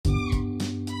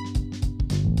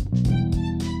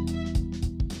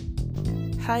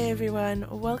Hi everyone,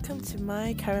 welcome to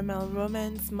my Caramel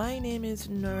Romance. My name is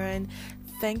Nuran.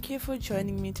 Thank you for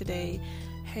joining me today.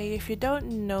 Hey, if you don't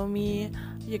know me,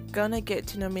 you're gonna get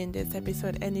to know me in this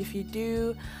episode, and if you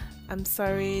do, I'm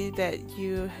sorry that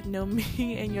you know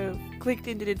me and you're clicked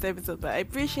into this episode, but I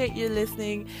appreciate you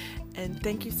listening and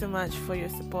thank you so much for your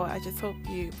support. I just hope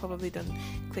you probably don't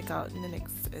click out in the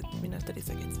next 30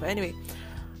 seconds. But anyway,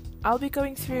 I'll be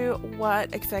going through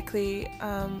what exactly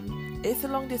is a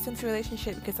long distance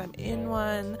relationship because I'm in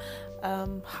one,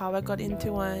 how I got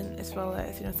into one, as well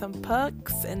as some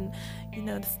perks and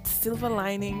the silver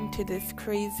lining to this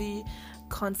crazy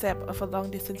concept of a long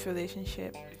distance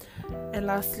relationship. And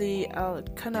lastly, I'll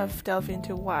kind of delve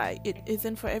into why it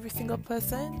isn't for every single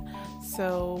person.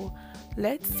 So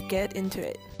let's get into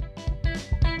it.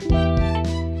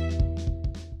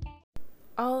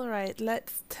 Alright,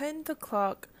 let's turn the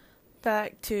clock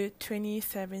back to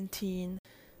 2017,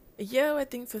 a year where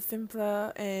things were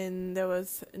simpler and there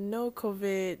was no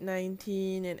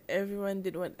COVID-19 and everyone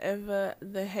did whatever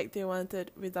the heck they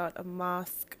wanted without a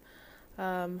mask.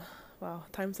 Wow,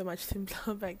 times are much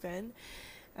simpler back then.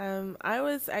 I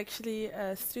was actually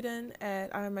a student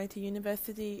at RMIT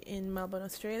University in Melbourne,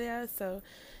 Australia, so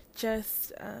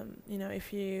just,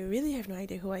 if you really have no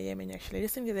idea who I am and actually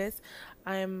listening to this,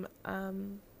 I'm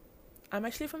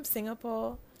actually from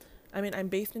Singapore. I'm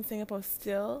based in Singapore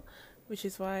still, which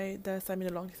is why I'm in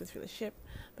a long distance relationship.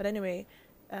 But anyway,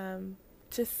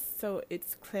 just so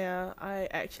it's clear, I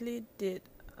actually did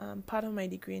part of my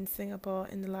degree in Singapore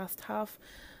in the last half,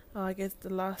 the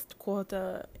last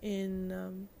quarter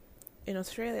in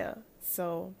Australia.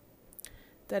 So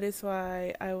that is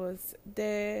why I was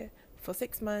there for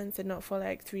 6 months and not for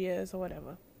like 3 years or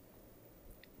whatever.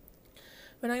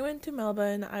 When I went to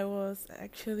Melbourne, I was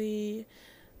actually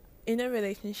in a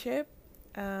relationship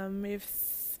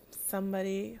with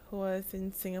somebody who was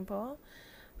in Singapore.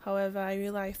 However, I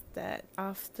realized that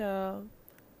after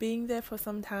being there for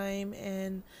some time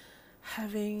and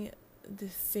having the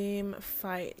same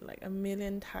fight like a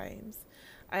million times,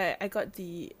 I got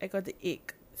the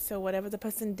ick. So whatever the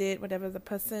person did, whatever the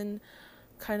person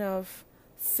kind of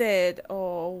said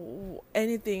or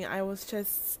anything, I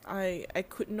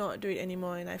could not do it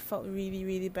anymore, and I felt really,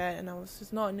 really bad, and I was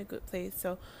just not in a good place.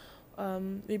 So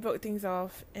we broke things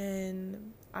off,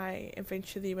 and I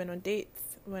eventually went on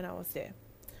dates when I was there.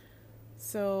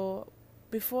 So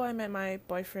before I met my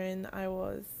boyfriend, I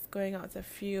was going out to a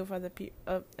few other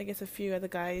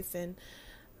guys, and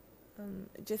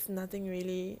just nothing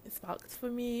really sparked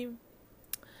for me.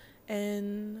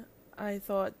 And I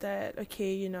thought that I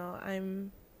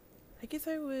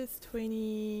was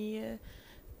 22.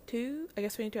 I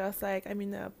was like, I'm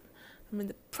in the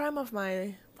prime of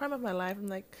my life. I'm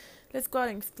like, let's go out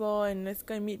and explore and let's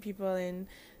go and meet people, and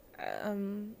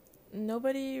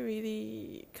nobody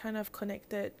really kind of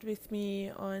connected with me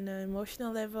on an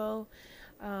emotional level,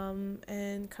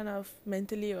 and kind of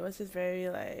mentally it was just very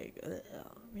like, it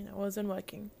wasn't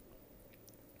working.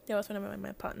 That was when I met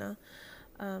my partner,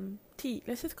 T.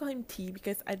 Let's just call him T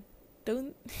because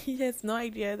he has no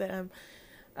idea that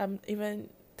I'm even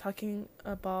talking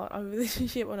about our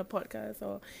relationship on a podcast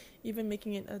or even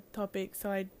making it a topic,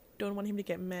 so I don't want him to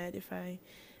get mad if I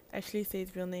actually say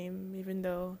his real name, even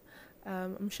though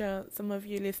I'm sure some of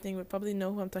you listening would probably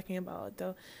know who I'm talking about,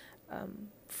 though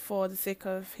for the sake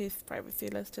of his privacy,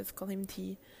 let's just call him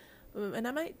T. When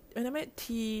I met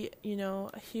T,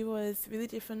 he was really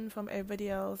different from everybody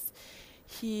else.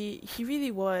 He really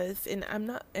was, and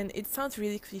it sounds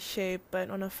really cliche,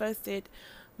 but on our first date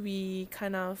we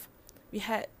had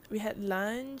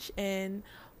lunch, and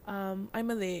I'm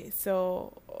Malay,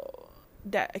 so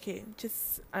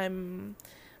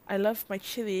I love my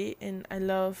chili and I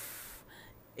love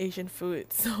Asian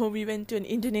food. So we went to an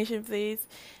Indonesian place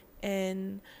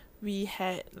and we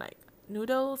had like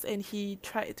noodles, and he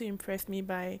tried to impress me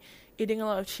by eating a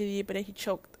lot of chili, but then he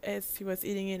choked as he was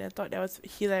eating it. I thought that was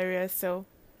hilarious, so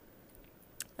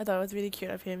I thought it was really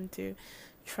cute of him to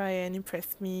try and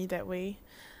impress me that way.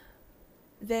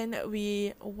 Then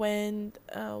we went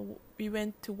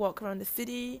to walk around the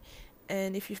city,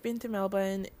 and if you've been to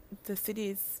Melbourne, the city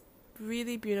is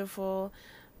really beautiful.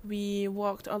 We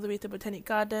walked all the way to Botanic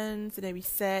Gardens, and then we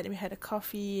sat and we had a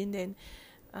coffee, and then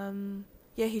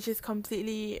he just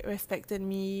completely respected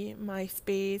me, my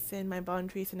space and my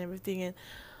boundaries and everything. And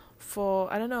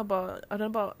I don't know about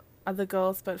other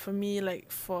girls, but for me,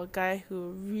 like, for a guy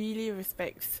who really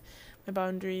respects my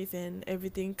boundaries and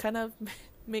everything, kind of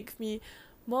makes me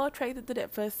more attracted to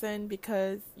that person,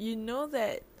 because you know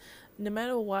that no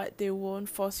matter what, they won't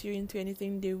force you into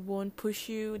anything, they won't push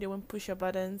you, they won't push your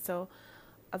buttons. So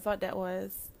I thought that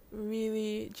was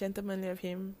really gentlemanly of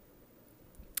him.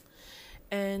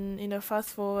 And, fast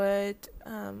forward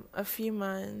a few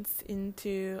months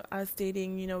into us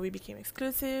dating, we became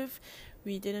exclusive.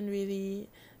 We didn't really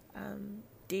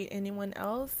date anyone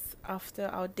else after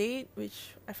our date,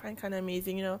 which I find kind of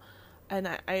amazing, And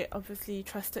I obviously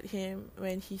trusted him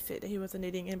when he said that he wasn't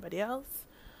dating anybody else.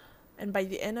 And by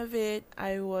the end of it,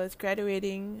 I was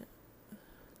graduating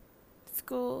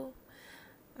school.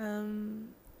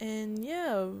 And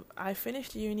yeah, I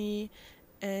finished uni,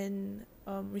 and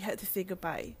we had to say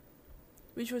goodbye,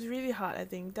 which was really hard. I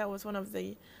think that was one of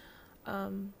the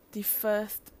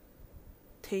first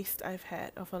taste I've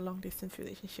had of a long distance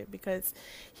relationship, because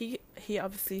he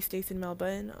obviously stays in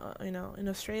Melbourne, in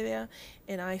Australia,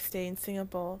 and I stay in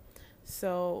Singapore.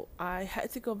 So I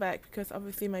had to go back because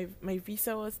obviously my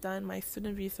visa was done, my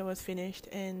student visa was finished,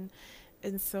 and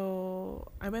so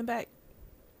I went back.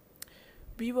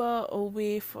 We were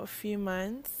away for a few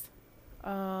months,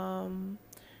 from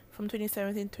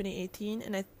 2017 to 2018,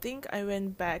 and I think I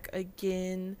went back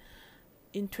again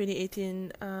in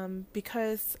 2018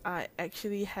 because I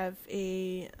actually have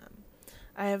I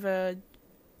have a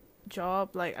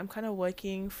job. Like, I'm kind of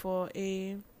working for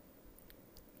an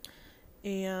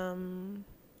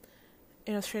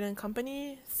Australian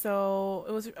company, so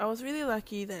I was really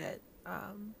lucky that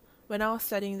when I was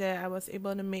studying there, I was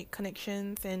able to make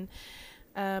connections, and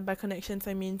by connections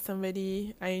I mean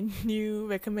somebody I knew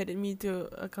recommended me to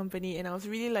a company, and I was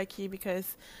really lucky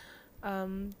because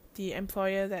the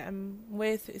employer that I'm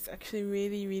with is actually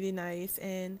really, really nice,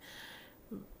 and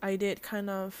I did kind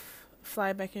of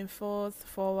fly back and forth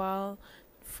for a while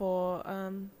for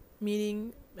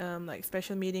like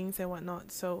special meetings and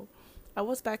whatnot. So I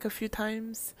was back a few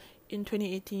times in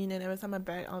 2018, and every time I'm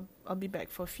back, I'll be back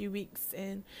for a few weeks,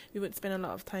 and we would spend a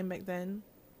lot of time back then.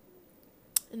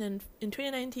 And then in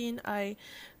 2019, I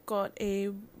got a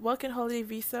work and holiday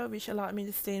visa, which allowed me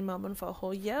to stay in Melbourne for a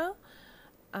whole year.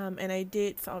 And I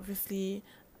did, so obviously,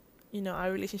 our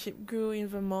relationship grew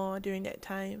even more during that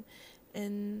time.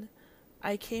 And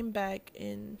I came back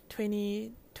in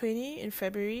 2020 in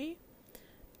February,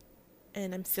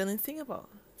 and I'm still in Singapore.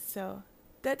 So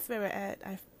that's where we're at.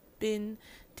 I've been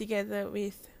together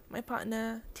with my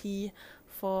partner, T,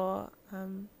 for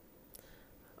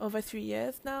over 3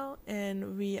 years now,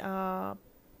 and we are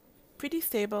pretty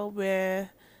stable. We're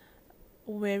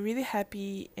really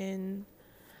happy, and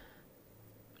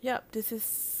yep, this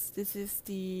is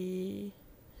the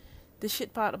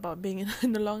shit part about being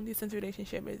in a long distance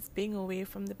relationship, is being away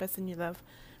from the person you love.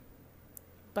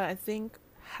 But I think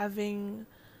having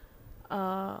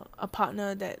a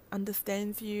partner that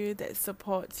understands you, that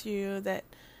supports you, that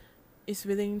is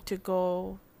willing to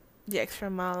go the extra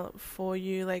mile for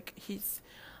you, like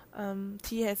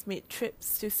T has made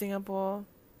trips to Singapore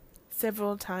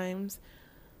several times,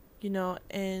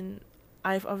 and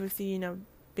I've obviously,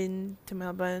 been to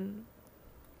Melbourne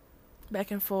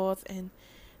back and forth, and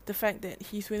the fact that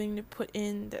he's willing to put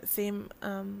in that same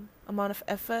amount of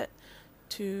effort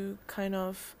to kind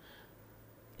of,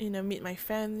 meet my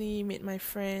family, meet my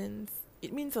friends,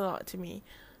 it means a lot to me.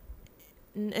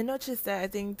 And not just that, I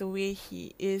think the way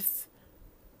he is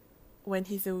when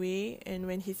he's away and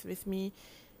when he's with me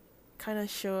kind of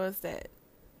shows that,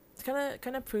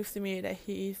 kind of proves to me that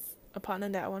he is a partner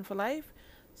that I want for life.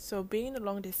 So being in a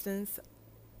long distance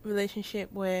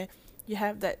relationship where you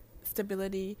have that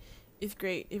stability is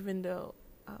great, even though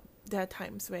there are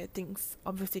times where things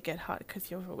obviously get hard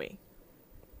because you're away.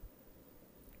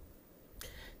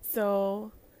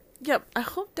 So, yep, I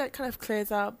hope that kind of clears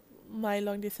up my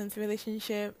long distance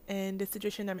relationship and the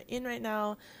situation I'm in right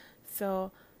now.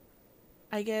 So,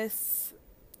 I guess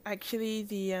actually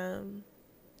the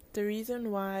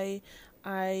reason why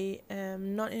I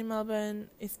am not in Melbourne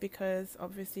is because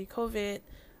obviously COVID.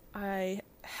 I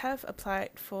have applied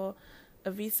for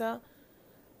a visa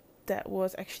that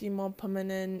was actually more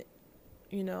permanent,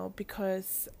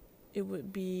 because it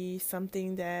would be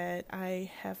something that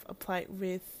I have applied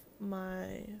with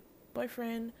my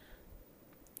boyfriend.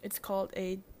 It's called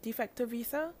a de facto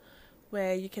visa,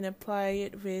 where you can apply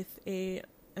it with an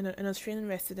Australian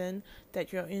resident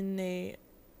that you're in a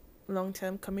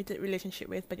long-term committed relationship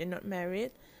with, but you're not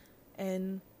married,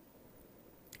 and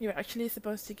you're actually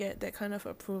supposed to get that kind of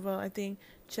approval, I think,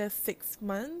 just 6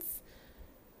 months,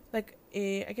 like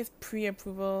I guess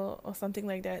pre-approval or something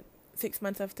like that, 6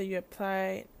 months after you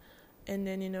applied, and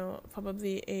then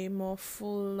probably a more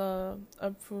full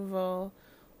approval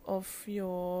of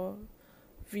your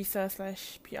visa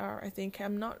 / PR. I think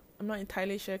I'm not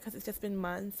entirely sure because it's just been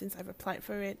months since I've applied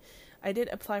for it. I did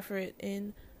apply for it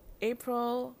in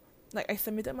April, like I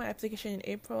submitted my application in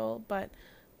April, but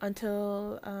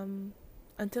until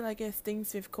I guess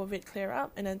things with COVID clear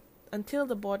up, and then until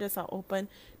the borders are open,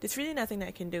 there's really nothing that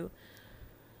I can do.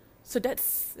 So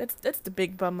that's the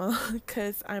big bummer,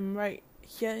 because I'm right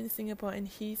here in Singapore and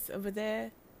he's over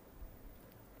there.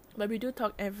 But we do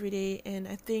talk every day, and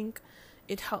I think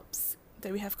it helps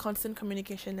that we have constant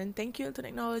communication. And thank you to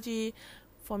technology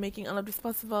for making all of this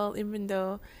possible, even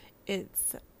though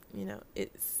it's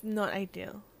it's not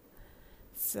ideal.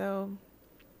 So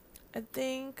I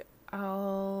think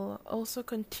I'll also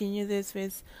continue this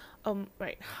with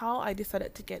right, how I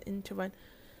decided to get into one.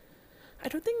 I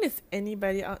don't think there's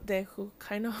anybody out there who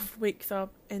kind of wakes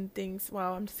up and thinks,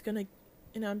 wow, I'm just gonna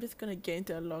get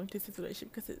into a long distance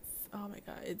relationship because it's, oh my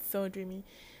god, it's so dreamy.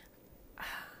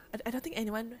 I don't think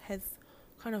anyone has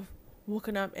kind of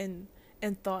woken up and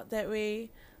thought that way.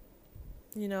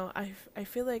 I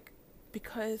feel like,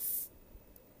 because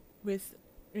with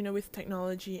with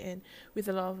technology and with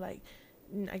a lot of, like,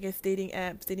 I guess, dating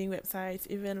apps, dating websites,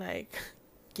 even like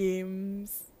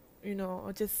games,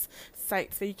 or just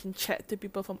sites where you can chat to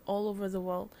people from all over the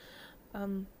world.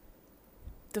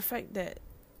 The fact that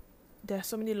there are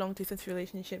so many long distance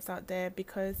relationships out there,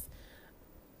 because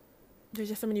there's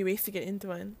just so many ways to get into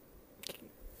one.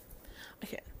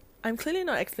 Okay, I'm clearly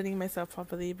not explaining myself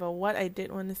properly, but what I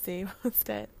did want to say was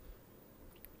that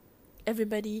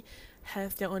everybody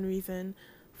has their own reason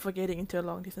for getting into a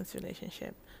long distance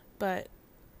relationship, but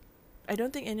I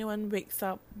don't think anyone wakes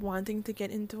up wanting to get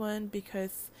into one,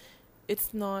 because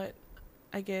it's not,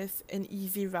 I guess, an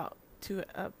easy route to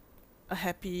a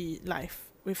happy life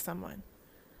with someone.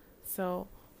 So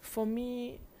for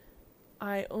me,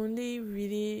 I only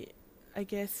really, I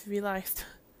guess, realized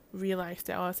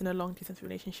that I was in a long distance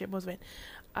relationship was when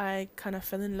I kind of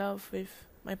fell in love with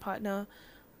my partner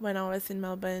when I was in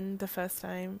Melbourne the first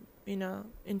time, in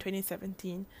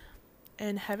 2017.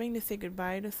 And having to say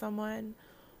goodbye to someone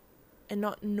and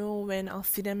not know when I'll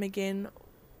see them again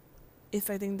is,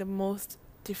 I think, the most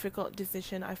difficult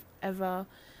decision I've ever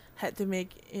had to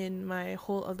make in my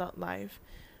whole adult life.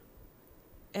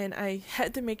 And I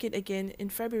had to make it again in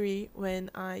February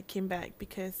when I came back,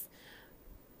 because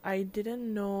I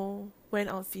didn't know when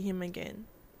I'll see him again.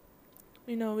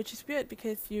 Which is weird,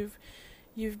 because you've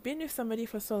been with somebody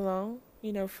for so long,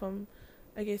 from,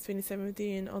 I guess,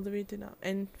 2017 all the way to now.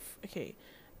 And okay,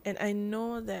 and I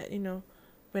know that,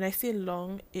 when I say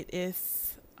long, it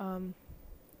is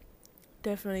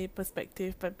definitely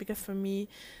perspective, but because for me,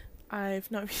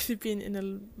 I've not really been in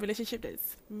a relationship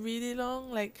that's really long.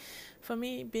 Like, for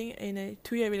me, being in a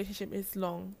 2-year relationship is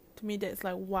long. To me, that's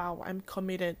like, wow, I'm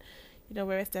committed.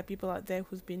 Whereas there are people out there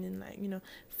who's been in, like,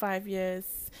 5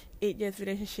 years, 8 years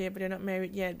relationship, but they're not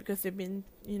married yet because they've been,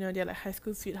 they're like high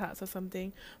school sweethearts or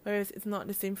something. Whereas it's not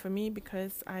the same for me,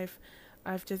 because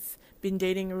I've just been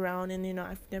dating around, and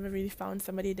I've never really found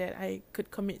somebody that I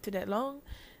could commit to that long,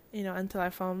 until I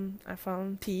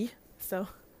found T. So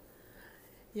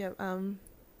yeah,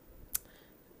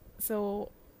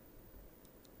 so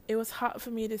it was hard for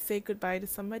me to say goodbye to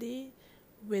somebody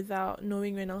without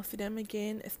knowing when I'll see them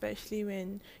again, especially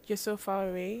when you're so far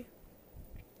away.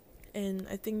 And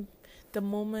I think the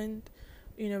moment,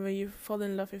 where you fall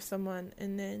in love with someone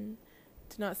and then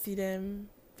to not see them,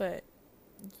 but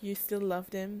you still love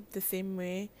them the same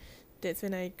way, that's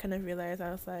when I kind of realized,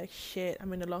 I was like, shit,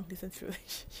 I'm in a long distance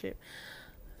relationship.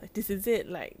 Like, this is it.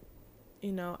 Like,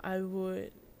 I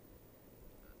would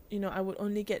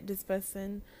only get this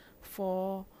person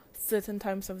for certain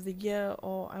times of the year,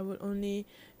 or I would only,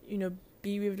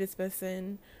 be with this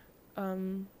person. I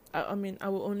mean, I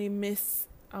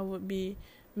would be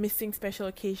missing special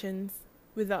occasions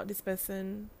without this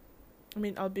person. I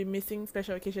mean, I'll be missing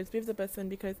special occasions with the person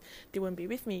because they won't be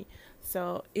with me.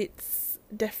 So it's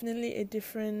definitely a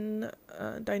different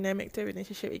dynamic to a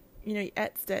relationship. It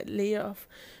adds that layer of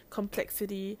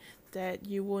complexity that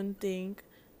you won't think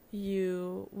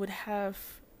you would have,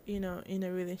 in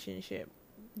a relationship.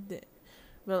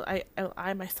 Well,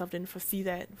 I myself didn't foresee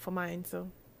that for mine. So,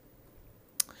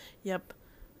 yep,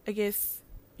 I guess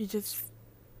you just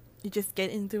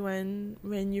get into one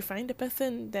when you find a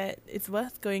person that it's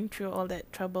worth going through all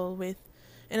that trouble with.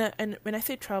 And when I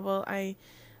say trouble, I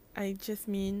just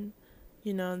mean,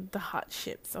 the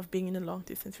hardships of being in a long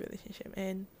distance relationship.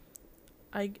 And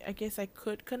I guess I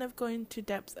could kind of go into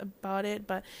depth about it,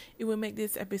 but it would make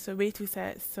this episode way too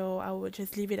sad, so I would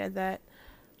just leave it at that.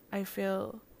 I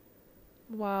feel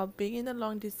while being in a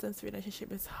long distance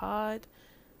relationship is hard,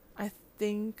 I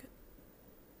think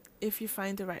if you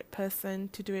find the right person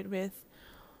to do it with,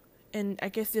 and I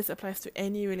guess this applies to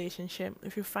any relationship,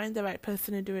 if you find the right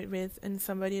person to do it with, and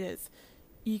somebody that's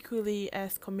equally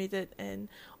as committed and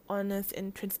honest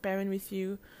and transparent with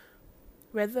you,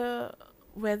 whether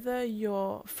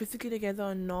you're physically together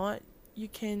or not, you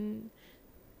can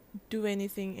do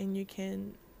anything and you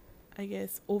can, I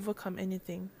guess, overcome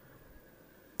anything.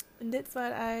 And that's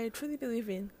what I truly believe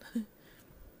in.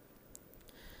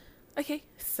 Okay,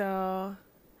 so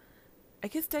I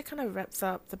guess that kind of wraps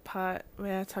up the part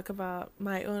where I talk about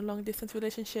my own long distance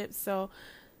relationship. So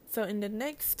in the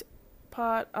next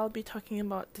part, I'll be talking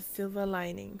about the silver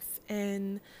linings.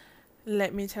 And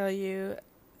let me tell you,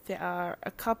 there are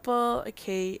a couple.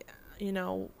 Okay, you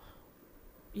know,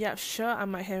 yeah, sure, I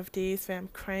might have days where I'm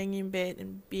crying in bed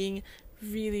and being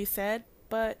really sad,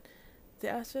 but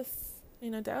there are just,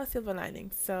 there are silver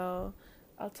linings. So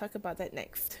I'll talk about that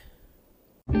next.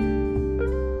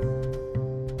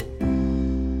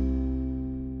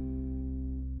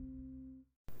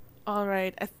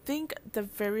 Alright, I think the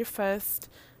very first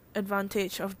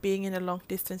advantage of being in a long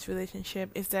distance relationship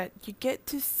is that you get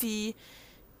to see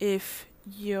if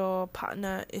your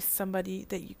partner is somebody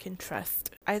that you can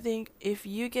trust. I think if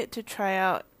you get to try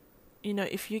out,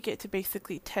 if you get to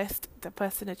basically test the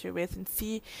person that you're with and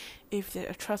see if they're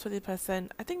a trustworthy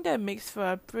person, I think that makes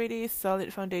for a pretty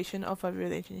solid foundation of a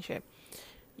relationship.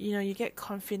 You get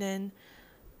confident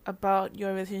about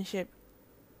your relationship.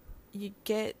 You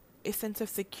get a sense of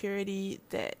security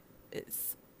that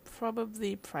is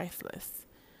probably priceless.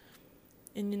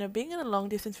 And being in a long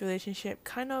distance relationship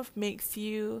kind of makes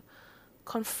you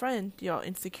confront your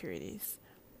insecurities.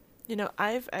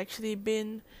 I've actually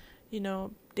been,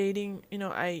 dating,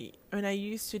 when I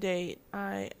used to date,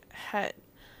 I had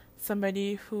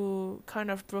somebody who kind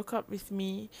of broke up with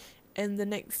me, and the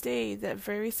next day that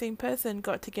very same person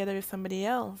got together with somebody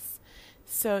else.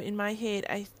 So in my head,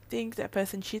 I think that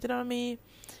person cheated on me,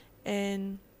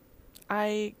 and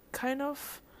I kind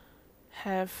of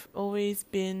have always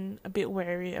been a bit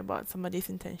wary about somebody's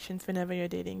intentions whenever you're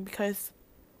dating, because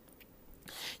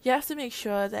you have to make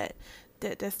sure that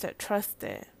there's that trust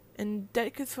there. And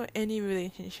that goes for any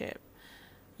relationship.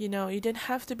 You don't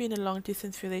have to be in a long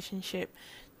distance relationship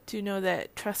to know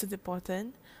that trust is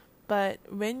important. But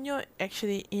when you're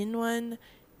actually in one,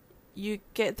 you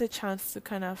get the chance to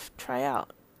kind of try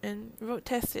out and road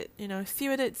test it, see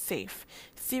whether it's safe,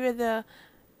 see whether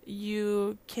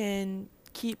you can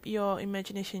keep your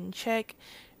imagination in check,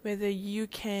 whether you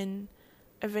can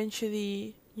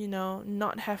eventually,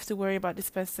 not have to worry about this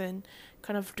person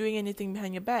kind of doing anything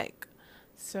behind your back.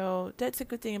 So that's a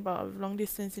good thing about long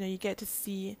distance, you get to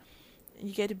see,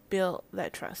 you get to build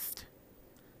that trust.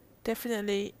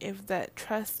 Definitely, if that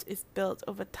trust is built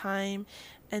over time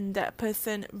and that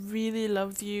person really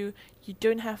loves you, you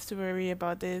don't have to worry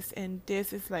about this. And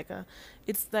this is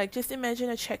it's like, just imagine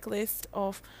a checklist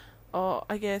of, or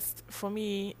I guess for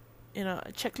me,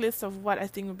 a checklist of what I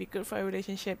think would be good for a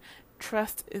relationship.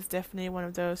 Trust is definitely one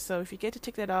of those. So if you get to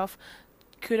tick that off,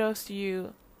 kudos to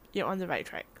you, you're on the right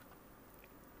track.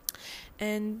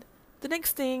 And the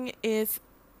next thing is,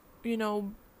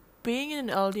 being in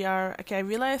an LDR. Okay, I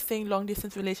realize saying long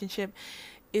distance relationship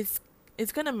is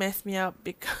gonna mess me up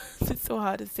because it's so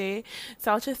hard to say.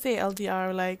 So I'll just say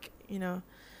LDR,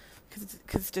 because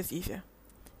it's just easier.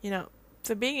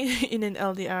 So being in an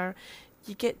LDR,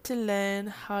 you get to learn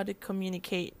how to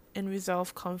communicate and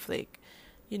resolve conflict.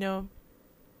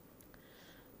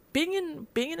 Being in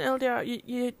LDR,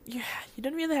 you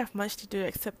don't really have much to do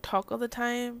except talk all the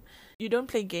time. You don't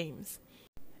play games.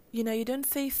 You don't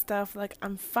say stuff like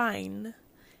 "I'm fine"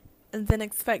 and then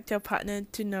expect your partner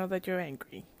to know that you're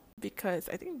angry. Because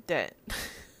I think that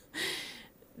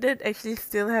that actually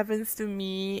still happens to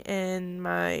me and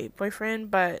my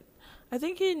boyfriend, but I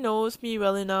think he knows me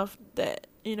well enough that,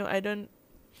 I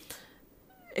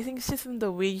think it's just in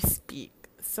the way you speak.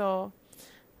 So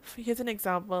here's an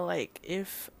example, like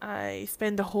if I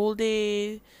spend the whole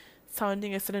day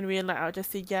sounding a certain way, like I'll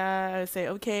just say yeah, I'll say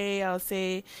okay, I'll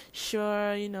say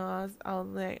sure, I'll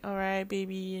like alright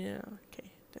baby, okay,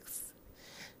 that's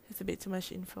a bit too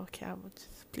much info, okay, I will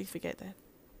just please forget that.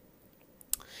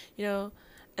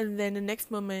 And then the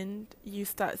next moment you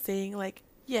start saying like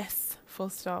yes, full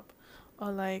stop,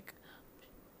 or like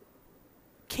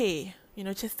K,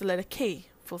 just the letter K,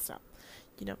 full stop.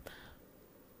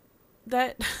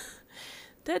 That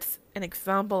that's an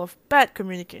example of bad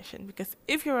communication, because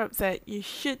if you're upset, you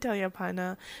should tell your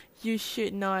partner. You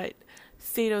should not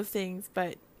say those things.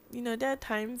 But there are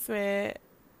times where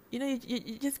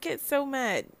you just get so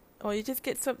mad, or you just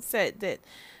get so upset that,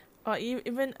 or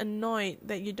even annoyed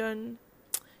that you don't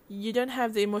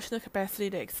have the emotional capacity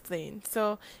to explain.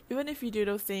 So even if you do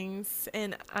those things,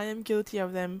 and I am guilty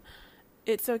of them,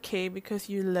 it's okay, because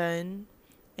you learn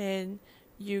and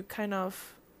you kind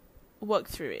of work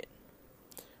through it.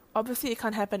 Obviously, it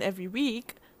can't happen every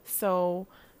week, so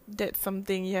that's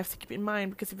something you have to keep in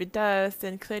mind, because if it does,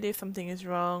 then clearly something is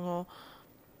wrong,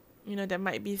 there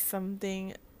might be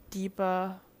something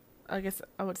deeper, I guess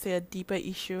I would say a deeper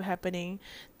issue happening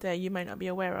that you might not be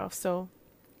aware of. So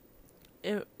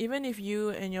even if you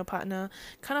and your partner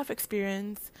kind of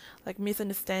experience like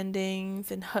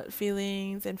misunderstandings and hurt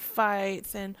feelings and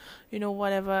fights and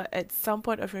whatever at some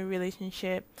point of your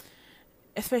relationship,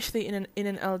 especially in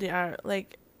an LDR,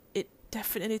 like it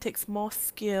definitely takes more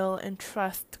skill and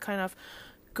trust to kind of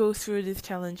go through these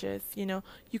challenges. You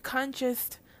can't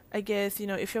just, I guess,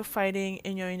 if you're fighting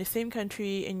and you're in the same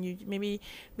country and you maybe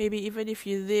even if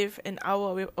you live an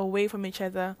hour away from each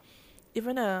other,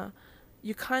 even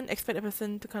you can't expect a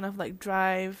person to kind of like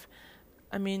drive.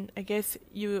 I mean, I guess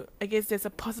there's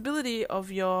a possibility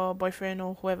of your boyfriend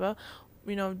or whoever,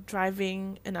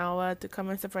 driving an hour to come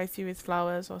and surprise you with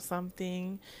flowers or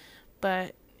something.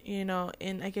 But, in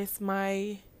I guess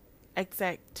my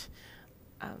exact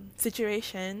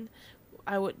situation,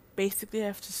 I would basically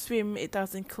have to swim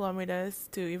 8,000 kilometers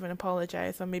to even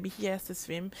apologize, or maybe he has to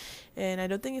swim, and I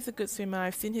don't think he's a good swimmer.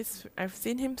 I've seen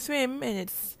him swim,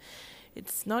 and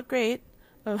it's not great.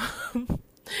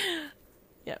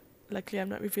 Yeah, luckily I'm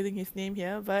not revealing his name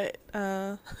here, but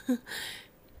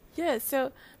yeah.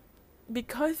 So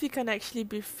because you can actually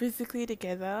be physically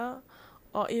together,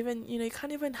 or even you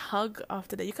can't even hug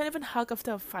after that. You can't even hug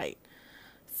after a fight.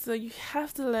 So you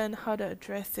have to learn how to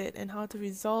address it and how to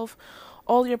resolve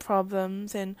all your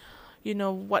problems and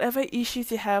whatever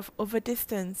issues you have over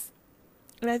distance.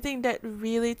 And I think that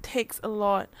really takes a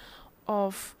lot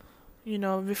of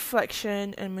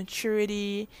reflection and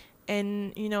maturity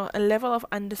and a level of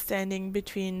understanding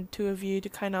between two of you to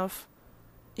kind of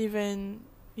even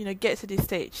get to this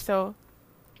stage. So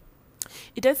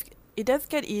it does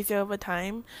get easier over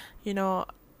time.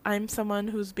 I'm someone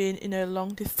who's been in a long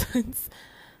distance.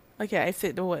 Okay, I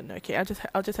said the word. Okay, I'll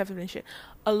just have to finish it.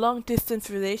 A long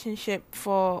distance relationship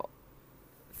for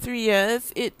 3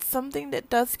 years. It's something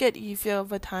that does get easier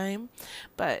over time,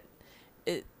 but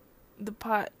it the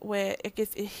part where I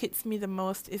guess it hits me the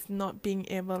most is not being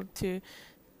able to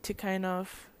kind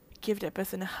of give that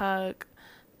person a hug,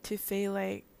 to say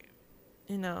like,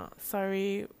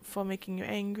 sorry for making you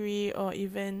angry, or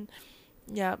even,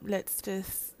 yeah, let's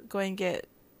just go and get,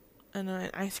 I don't know,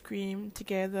 an ice cream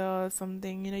together or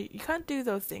something. You can't do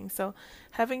those things. So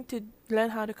having to learn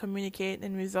how to communicate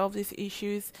and resolve these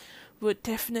issues would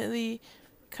definitely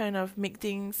kind of make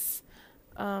things,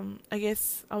 I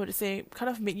guess I would say, kind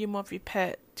of make you more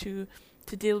prepared to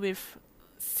deal with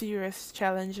serious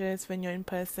challenges when you're in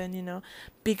person,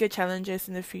 bigger challenges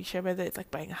in the future, whether it's like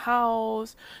buying a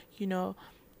house,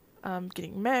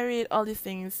 getting married, all these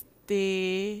things.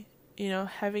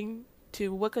 Having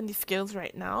to work on these skills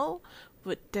right now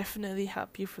would definitely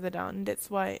help you further down. That's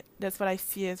what I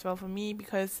see as well for me,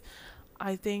 because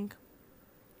I think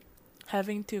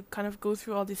having to kind of go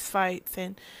through all these fights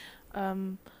and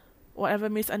whatever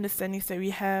misunderstandings that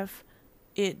we have,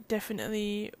 it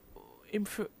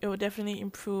will definitely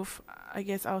improve, I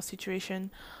guess, our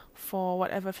situation for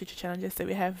whatever future challenges that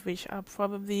we have, which are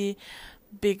probably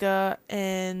bigger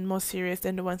and more serious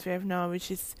than the ones we have now,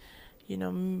 which is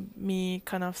me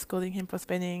kind of scolding him for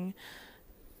spending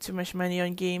too much money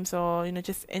on games, or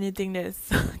just anything that's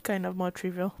kind of more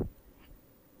trivial.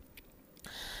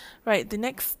 Right, the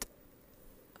next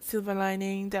silver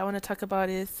lining that I want to talk about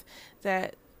is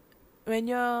that when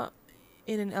you're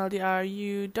in an LDR,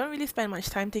 you don't really spend much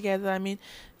time together. I mean,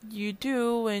 you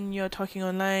do when you're talking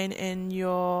online and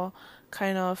you're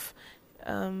kind of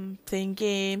playing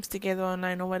games together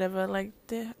online or whatever. Like,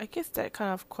 I guess that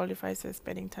kind of qualifies as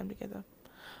spending time together.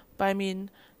 But I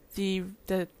mean, the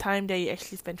time that you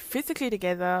actually spend physically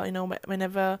together,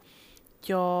 whenever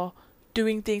you're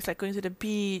doing things like going to the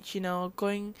beach,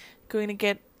 going to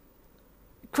get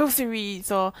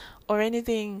groceries or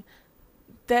anything,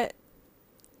 that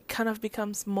kind of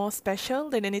becomes more special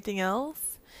than anything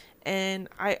else. And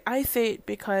I say it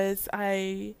because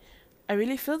I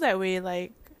really feel that way.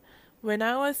 Like, when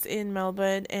I was in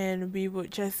Melbourne and we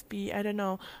would just be, I don't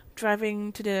know,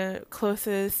 driving to the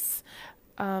closest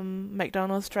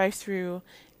McDonald's drive-through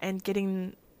and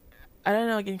getting, I don't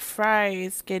know, getting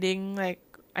fries, getting like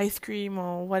ice cream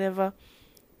or whatever,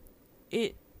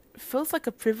 it feels like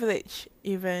a privilege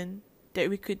even that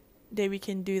we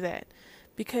can do that,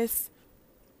 because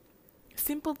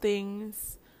simple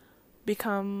things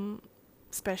become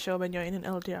special when you're in an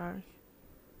LDR.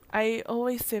 I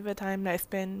always savor time that I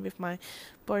spend with my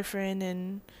boyfriend,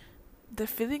 and the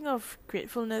feeling of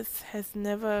gratefulness has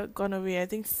never gone away. I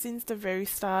think since the very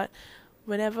start,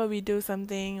 whenever we do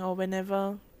something or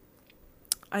whenever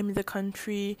I'm in the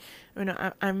country,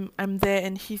 I'm there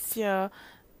and he's here,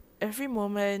 every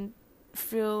moment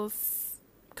feels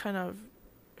kind of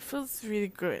feels really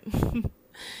good.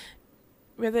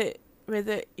 whether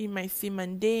whether it might seem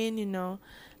mundane,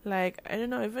 like I don't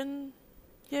know, even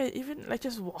like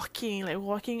just walking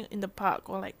in the park,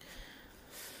 or like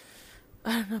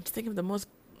I don't know, I'm just thinking of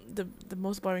the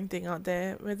most boring thing out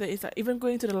there. Whether it's like even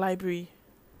going to the library,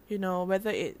 whether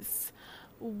it's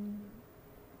w-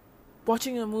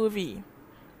 watching a movie,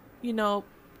 you know,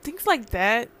 things like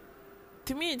that.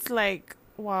 To me, it's like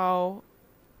wow.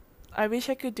 I wish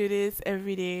I could do this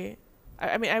every day.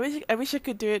 I mean, I wish I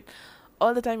could do it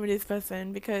all the time with this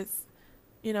person, because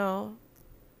you know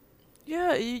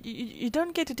yeah, you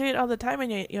don't get to do it all the time when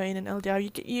you're in an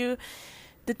LDR. You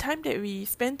the time that we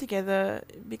spend together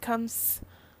becomes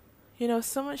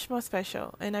so much more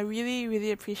special, and I really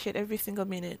really appreciate every single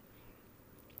minute.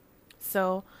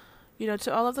 So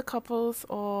to all of the couples,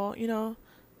 or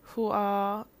who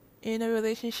are in a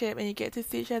relationship and you get to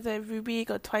see each other every week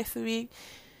or twice a week,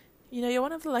 you're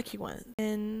one of the lucky ones.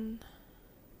 And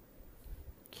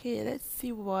okay, let's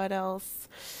see what else.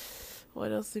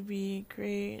 What else would be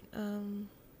great?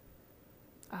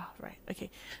 Right. Okay.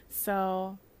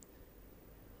 So,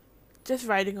 just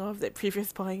riding off that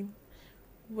previous point,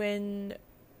 when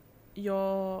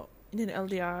you're in an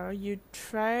LDR, you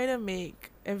try to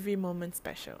make every moment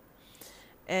special.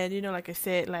 And, like I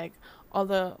said, like all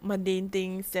the mundane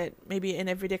things that maybe an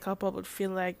everyday couple would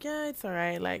feel like, yeah, it's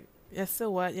alright, like, yeah,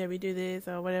 so what? Yeah, we do this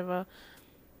or whatever.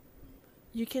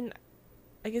 You can,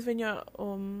 I guess,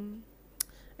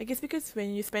 because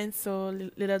when you spend so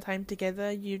little time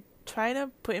together, you try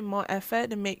to put in more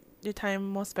effort and make the time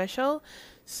more special.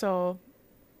 So,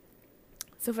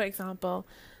 for example,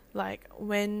 like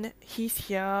when he's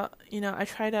here, I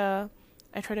try to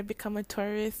become a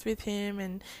tourist with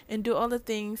him, and do all the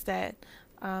things that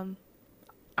um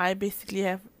I basically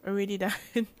have already done,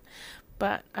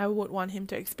 but I would want him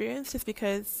to experience, just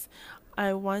because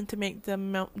I want to make the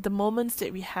moments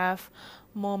that we have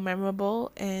more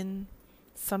memorable, and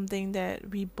something that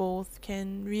we both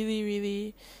can really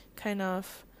really kind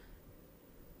of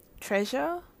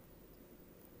treasure.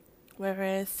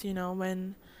 Whereas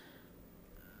when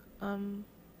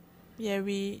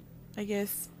we, I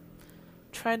guess,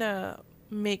 try to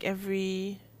make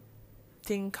everything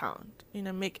count,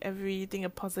 make everything a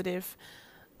positive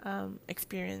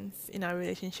experience in our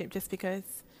relationship, just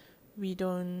because we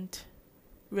don't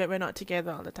we're not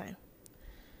together all the time.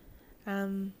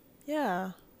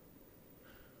 Yeah,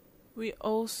 we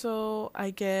also,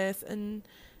 I guess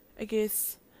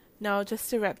now, just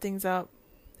to wrap things up,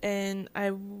 and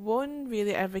I won't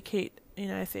really advocate,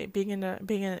 I say being an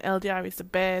LDR is the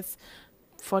best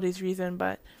for this reason,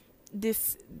 but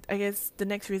this, I guess, the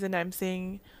next reason that I'm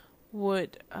saying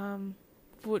would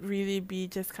really be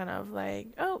just kind of like,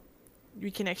 oh,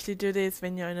 we can actually do this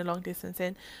when you're in a long distance,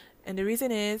 and the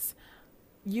reason is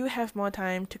you have more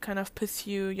time to kind of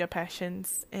pursue your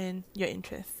passions and your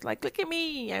interests. Like, look at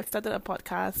me, I've started a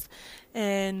podcast,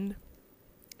 and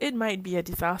it might be a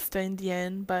disaster in the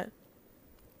end, but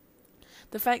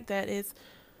the fact that is,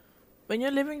 when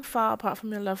you're living far apart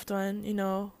from your loved one,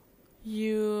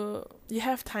 you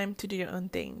have time to do your own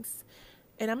things.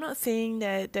 And I'm not saying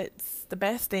that that's the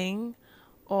best thing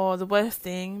or the worst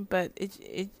thing, but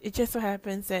it just so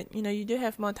happens that you do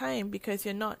have more time, because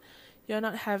you're not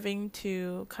having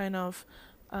to kind of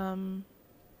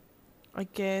I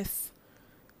guess,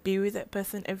 be with that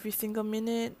person every single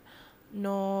minute,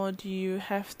 nor do you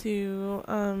have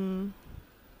to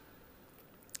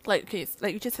like, okay,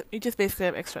 like you just basically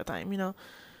have extra time.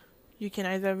 You can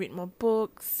either read more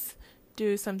books,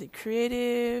 do something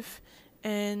creative,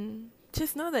 and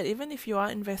just know that even if you are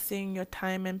investing your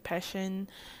time and passion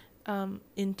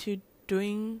into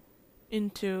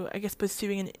I guess,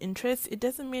 pursuing an interest, it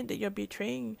doesn't mean that you're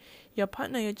betraying your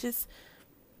partner. You're just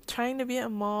trying to be a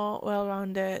more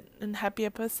well-rounded and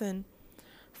happier person.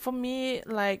 For me,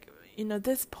 like,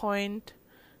 this point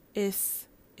is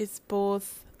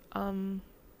both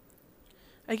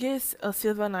I guess a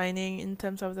silver lining, in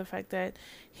terms of the fact that,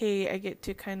 hey, I get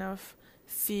to kind of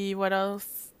see what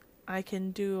else I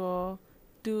can do, or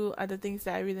do other things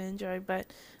that I really enjoy, but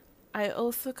I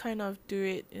also kind of do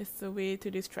it as a way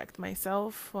to distract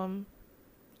myself from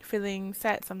feeling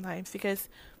sad sometimes, because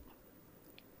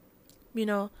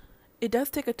it does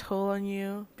take a toll on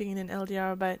you being in an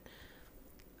LDR, but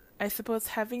I suppose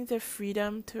having the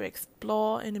freedom to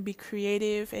explore and to be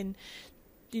creative, and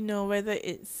whether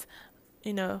it's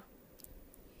you know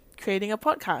creating a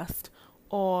podcast,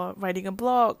 or writing a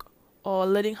blog, or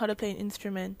learning how to play an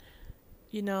instrument,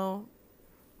 you know,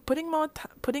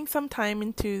 putting some time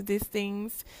into these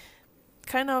things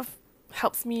kind of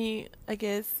helps me, I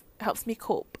guess, helps me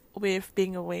cope with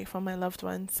being away from my loved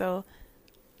one. So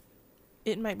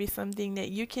it might be something that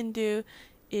you can do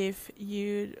if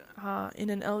you are in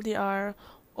an LDR,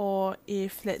 or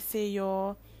if, let's say,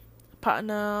 your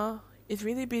partner is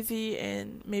really busy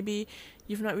and maybe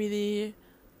you've not really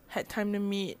had time to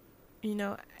meet.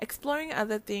 Exploring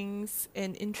other things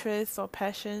and interests or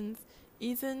passions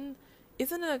isn't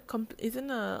isn't a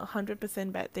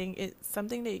 100% bad thing. It's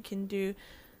something that you can do,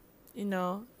 you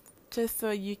know, just so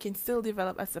you can still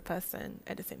develop as a person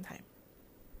at the same time.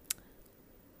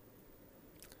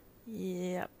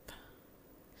 Yep.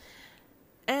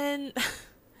 And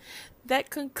that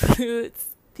concludes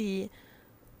the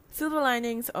silver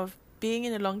linings of being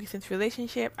in a long distance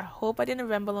relationship. I hope I didn't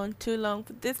ramble on too long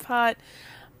for this part.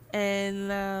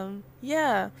 And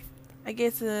yeah, I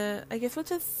guess we'll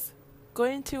just go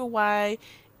into why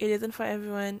it isn't for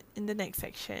everyone in the next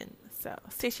section. So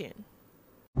stay tuned.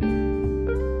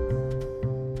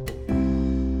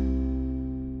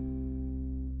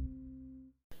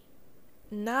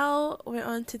 Now we're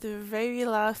on to the very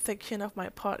last section of my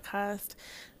podcast.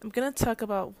 I'm gonna talk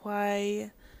about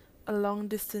why a long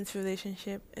distance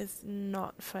relationship is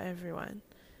not for everyone.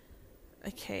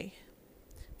 Okay.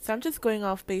 So I'm just going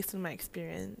off based on my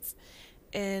experience.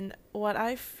 And what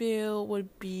I feel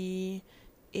would be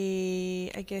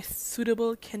I guess,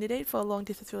 suitable candidate for a long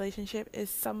distance relationship is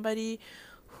somebody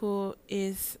who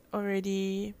is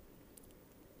already,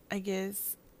 I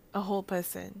guess, a whole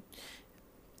person.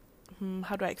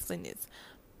 How do I explain this?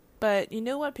 But you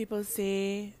know what people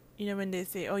say, when they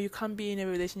say, oh, you can't be in a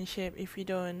relationship if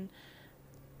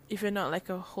you're not like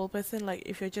a whole person, like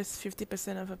if you're just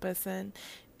 50% of a person,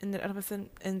 and the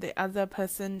other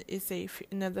person is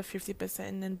another 50%,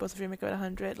 and then both of you make it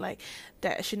 100. Like,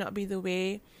 that should not be the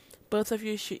way. Both of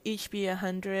you should each be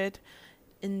 100,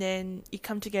 and then you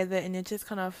come together and you're just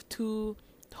kind of two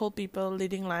whole people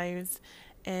leading lives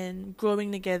and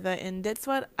growing together, and that's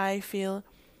what I feel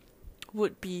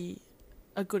would be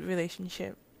a good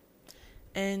relationship.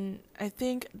 And I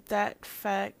think that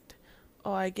fact,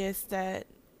 or I guess that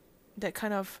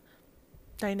kind of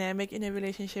dynamic in a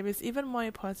relationship is even more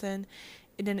important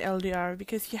in an LDR,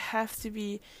 because you have to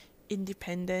be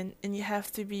independent and you have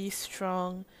to be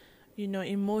strong,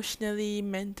 emotionally,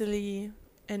 mentally,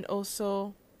 and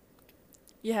also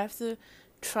you have to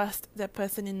trust that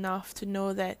person enough to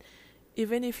know that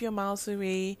even if you're miles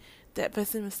away, that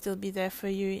person will still be there for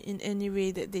you in any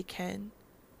way that they can.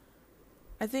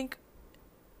 I think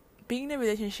being in a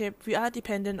relationship, we are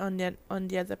dependent on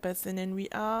the other person, and we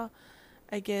are,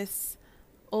 I guess,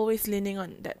 always leaning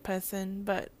on that person.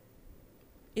 But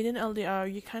in an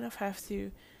LDR, you kind of have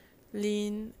to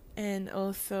lean and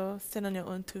also stand on your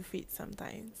own 2 feet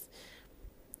sometimes.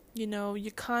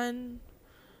 You can't,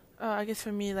 I guess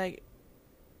for me, like,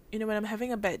 when I'm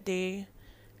having a bad day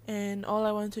and all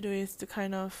I want to do is to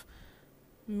kind of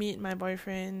meet my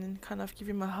boyfriend and kind of give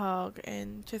him a hug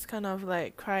and just kind of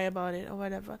like cry about it or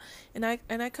whatever, and I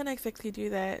can't exactly do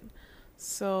that.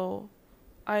 So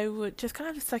I would just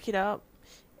kind of suck it up,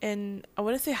 and I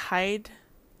wouldn't say hide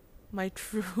my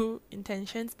true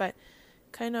intentions, but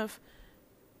kind of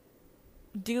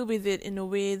deal with it in a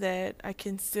way that I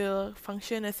can still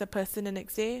function as a person the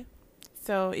next day.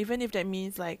 So even if that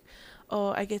means like,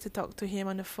 oh, I get to talk to him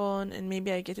on the phone and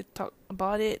maybe I get to talk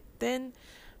about it, then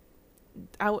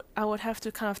I would have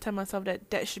to kind of tell myself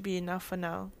that should be enough for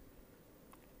now.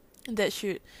 That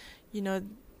should,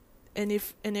 and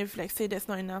if like say that's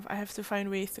not enough, I have to find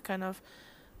ways to kind of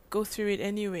go through it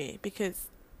anyway, because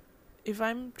if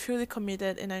I'm truly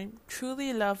committed and I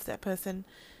truly love that person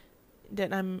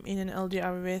that I'm in an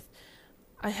LDR with,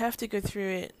 I have to go through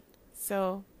it.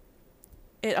 So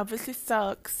it obviously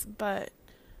sucks, but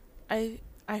I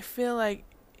feel like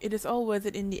it is all worth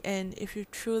it in the end if you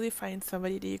truly find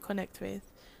somebody that you connect with.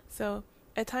 So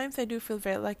at times I do feel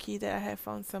very lucky that I have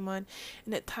found someone,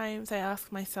 and at times I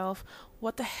ask myself,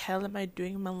 what the hell am I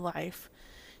doing in my life?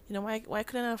 Why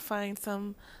couldn't I find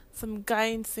some guy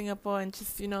in Singapore and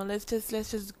just, let's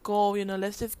just go,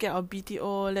 let's just get our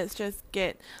BTO, let's just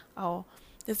get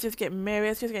married,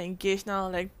 let's just get engaged now,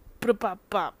 like,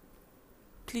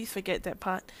 please forget that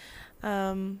part.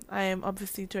 I am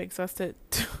obviously too exhausted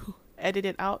to edit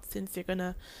it out, since you're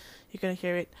gonna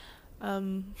hear it.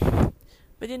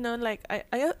 But like,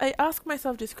 I ask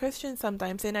myself this question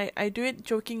sometimes, and I do it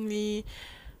jokingly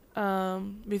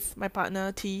with my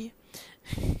partner T.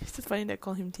 It's just funny that I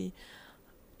call him T.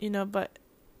 But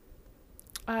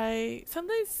I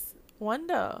sometimes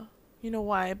wonder,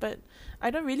 why, but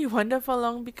I don't really wonder for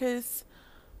long, because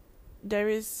there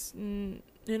is,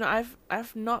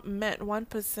 I've not met one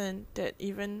person that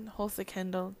even holds a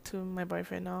candle to my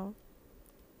boyfriend now.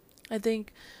 I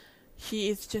think he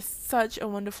is just such a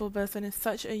wonderful person and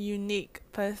such a unique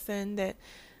person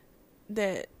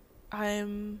that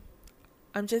I'm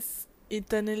just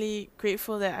eternally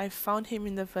grateful that I found him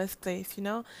in the first place, you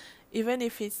know? Even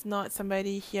if it's not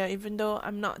somebody here, even though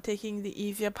I'm not taking the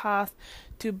easier path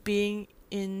to being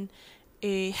in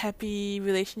a happy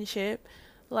relationship,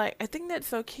 like, I think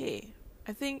that's okay.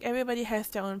 I think everybody has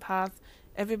their own path,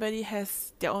 everybody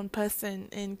has their own person,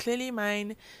 and clearly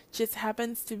mine just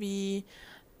happens to be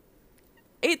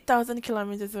 8,000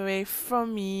 kilometers away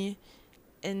from me,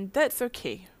 and that's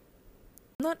okay.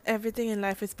 Not everything in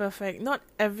life is perfect. Not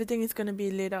everything is going to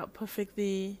be laid out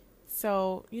perfectly.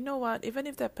 So, you know what? Even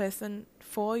if that person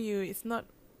for you is not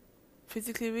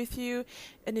physically with you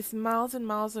and is miles and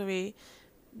miles away,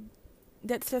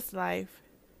 that's just life.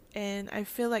 And I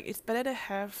feel like it's better to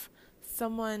have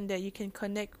someone that you can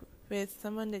connect with,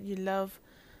 someone that you love,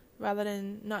 rather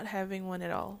than not having one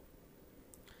at all.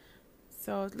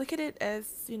 So look at it as,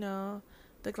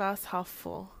 the glass half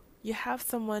full. You have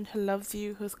someone who loves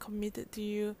you, who's committed to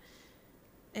you,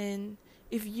 and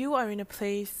if you are in a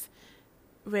place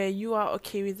where you are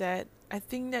okay with that, I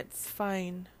think that's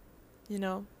fine,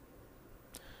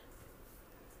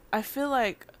 I feel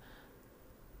like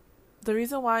the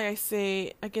reason why I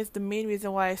guess the main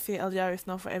reason why I say LDR is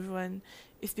not for everyone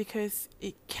is because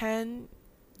it can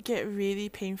get really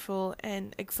painful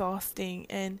and exhausting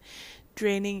and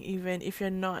draining even if you're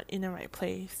not in the right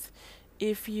place.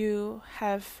 If you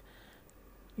have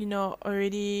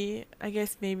already, I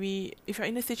guess maybe if you're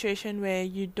in a situation where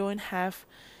you don't have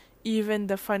even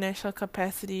the financial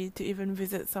capacity to even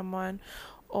visit someone,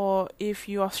 or if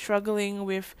you are struggling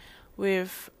with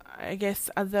I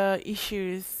guess other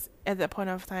issues at that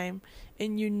point of time,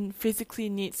 and you physically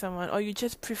need someone, or you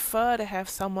just prefer to have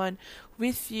someone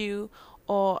with you,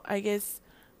 or I guess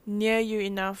near you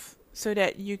enough so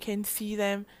that you can see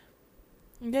them,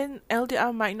 then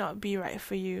LDR might not be right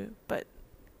for you. But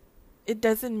it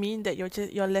doesn't mean that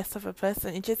you're less of a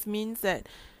person. It just means that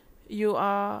you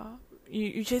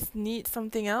just need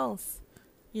something else.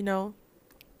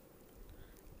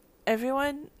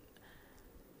 Everyone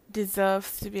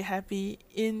deserves to be happy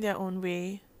in their own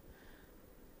way.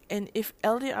 And if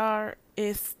LDR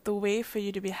is the way for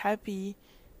you to be happy,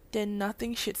 then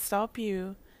nothing should stop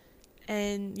you.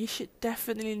 And you should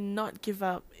definitely not give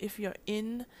up if you're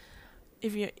in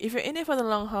it for the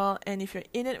long haul, and if you're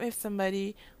in it with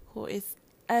somebody who is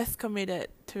as committed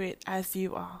to it as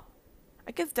you are.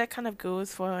 I guess that kind of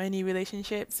goes for any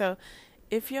relationship. So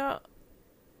if you're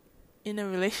in a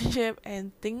relationship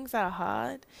and things are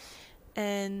hard,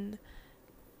 and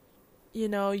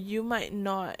you might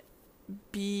not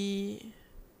be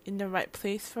in the right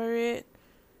place for it,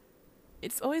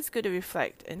 it's always good to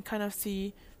reflect and kind of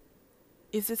see,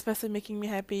 is this person making me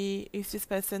happy? Is this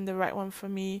person the right one for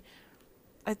me?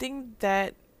 I think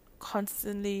that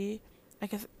constantly,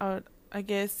 I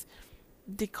guess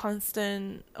the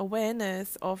constant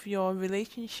awareness of your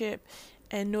relationship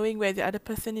and knowing where the other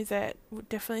person is at would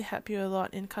definitely help you a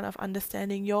lot in kind of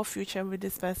understanding your future with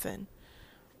this person.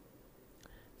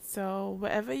 So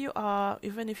wherever you are,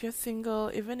 even if you're single,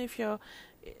 even if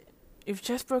you've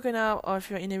just broken up, or if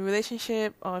you're in a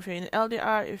relationship, or if you're in an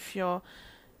LDR, if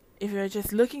you're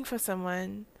just looking for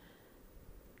someone,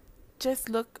 just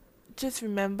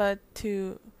remember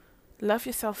to love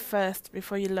yourself first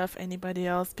before you love anybody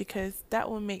else, because that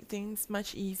will make things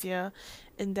much easier,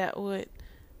 and that would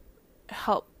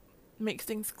help make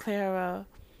things clearer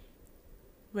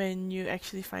when you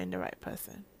actually find the right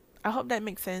person. I hope that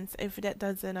makes sense. If that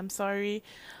doesn't, I'm sorry.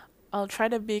 I'll try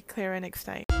to be clearer next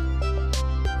time.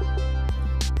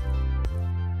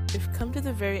 We've come to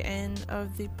the very end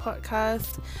of the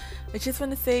podcast. I just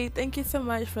want to say thank you so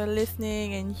much for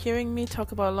listening and hearing me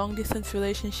talk about long distance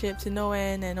relationships to no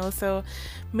end, and also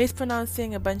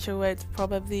mispronouncing a bunch of words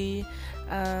probably.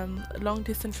 Long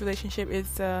distance relationship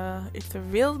it's a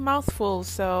real mouthful,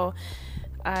 so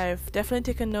I've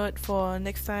definitely taken note for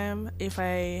next time. If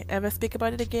I ever speak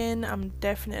about it again, I'm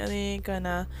definitely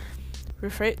gonna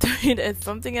refer to it as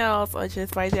something else, or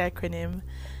just write the acronym.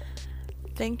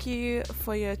 Thank you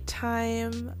for your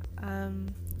time.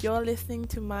 You're listening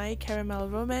to my Caramel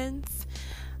Romance.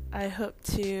 I hope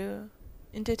to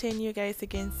entertain you guys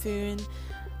again soon.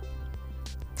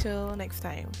 Till next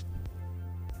time.